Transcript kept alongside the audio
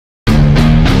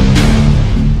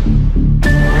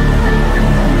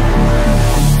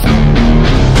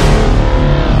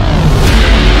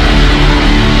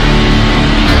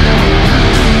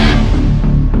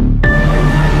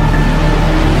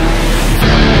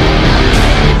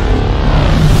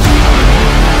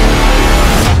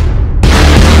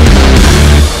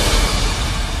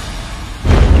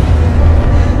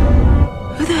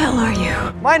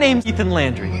name's Ethan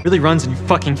Landry. Really runs in your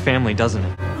fucking family, doesn't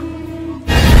it?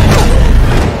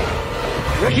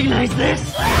 Recognize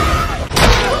this?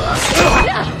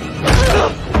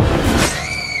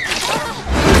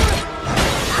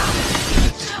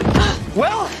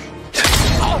 Well?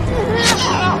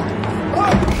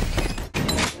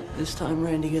 This time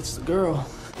Randy gets the girl.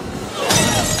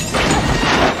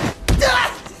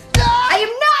 I am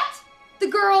not the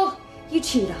girl you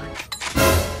cheat on.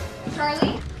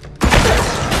 Charlie?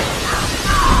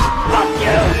 Fuck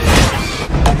you!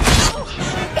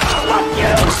 Fuck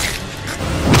you!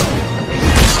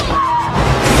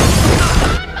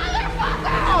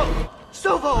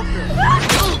 So vulgar!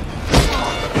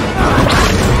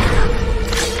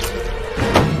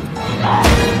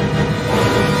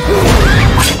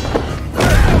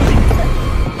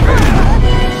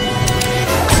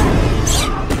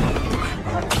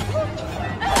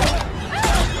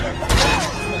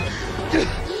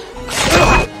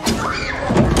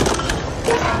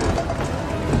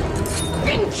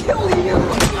 Kill you!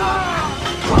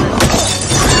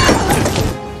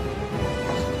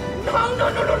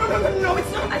 No,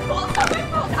 it's not my fault. It's not my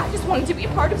fault. I just wanted to be a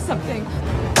part of something.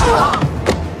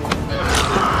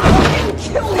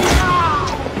 Kill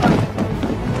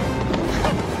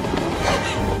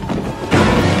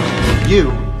you!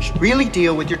 You should really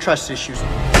deal with your trust issues.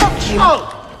 Fuck you!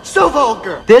 Oh, so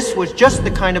vulgar! This was just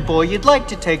the kind of boy you'd like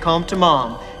to take home to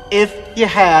mom, if you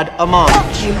had a mom.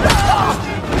 Fuck you!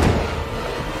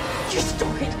 Your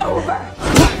story's over.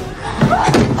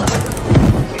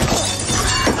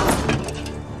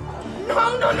 No.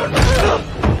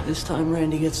 This time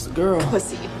Randy gets the girl.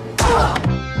 Pussy.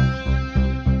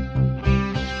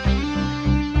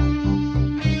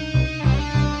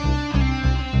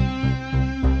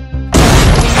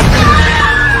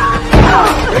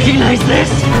 Recognize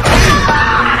this?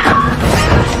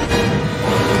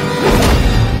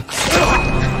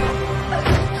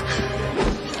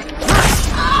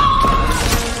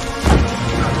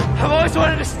 I've always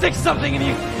wanted to stick something in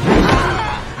you.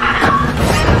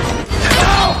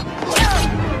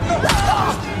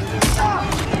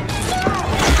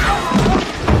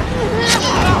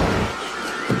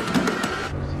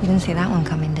 You didn't see that one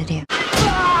coming, did you?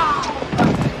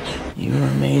 You're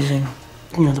amazing.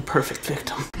 You're the perfect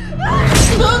victim.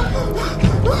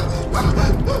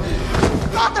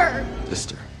 Mother!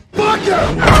 Sister. Fuck you!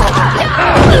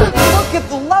 Look at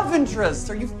the love interest.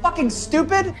 Are you fucking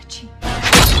stupid?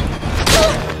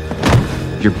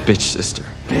 Your bitch sister.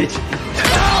 Bitch.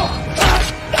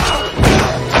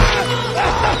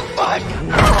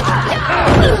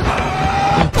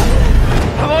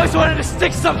 I've always wanted to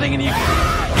stick something in you.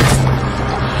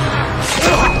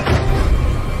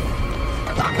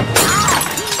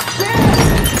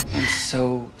 I'm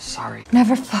so sorry.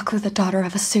 Never fuck with the daughter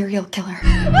of a serial killer.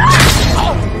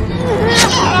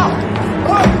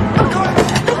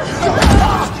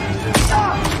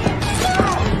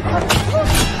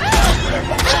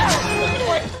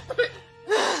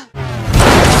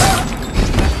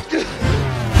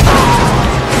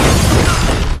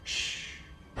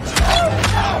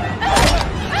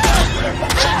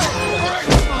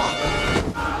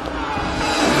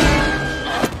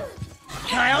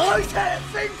 I always had a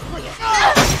thing for you.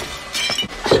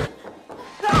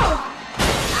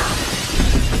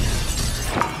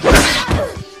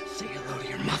 Say hello to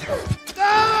your mother.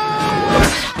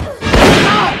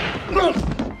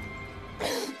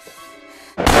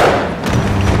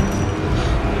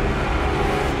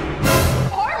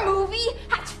 Our movie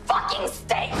has fucking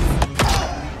stakes!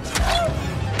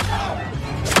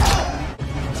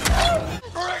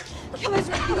 Killer's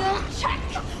ready. Check!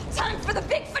 Time for the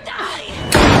big finale!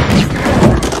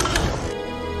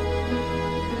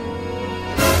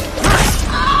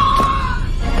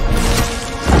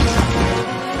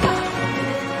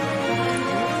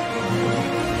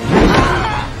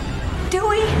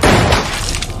 Dewey!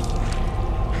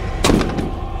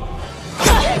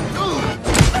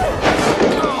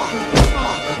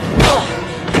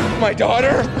 My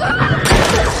daughter?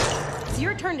 It's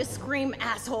your turn to scream,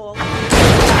 asshole.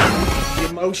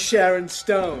 You're Mo Sharon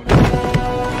Stone.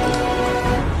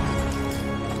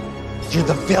 You're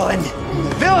the villain.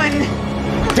 The villain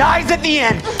dies at the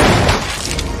end.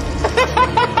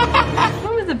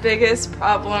 What the biggest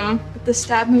problem with the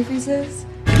stab movies is?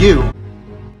 You.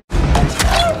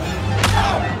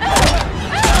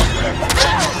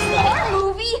 Our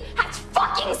movie has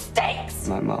fucking stakes!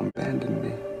 My mom abandoned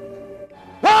me.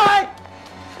 What?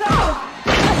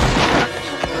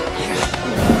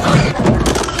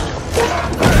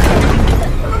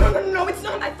 No, it's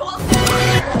not my fault.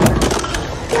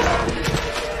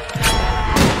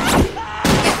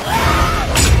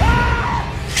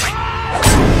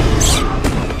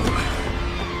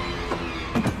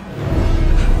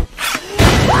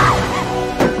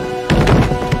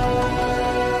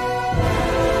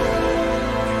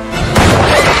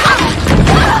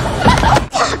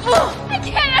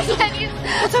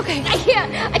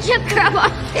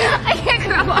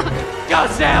 go,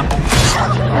 Sam!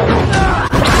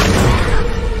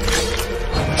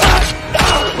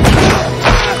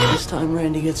 This time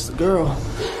Randy gets the girl.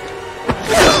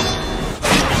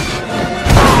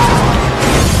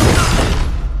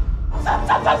 Stop,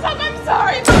 I'm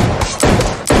sorry.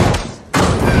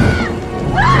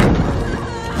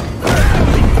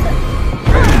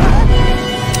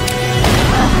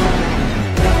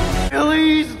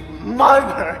 Billy's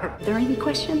mother. Are there any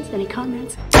questions? Any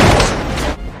comments?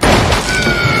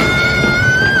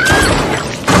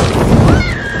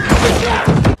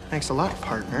 Thanks a lot,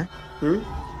 partner.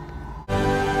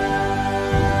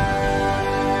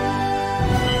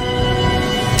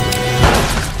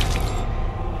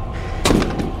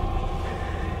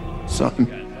 Son.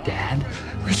 Dad?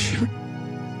 Richard.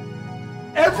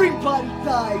 Everybody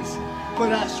dies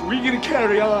but us. We're gonna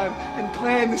carry on and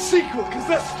plan the sequel, because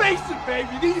let's face it,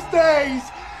 baby, these days,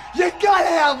 you gotta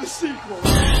have a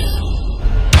sequel.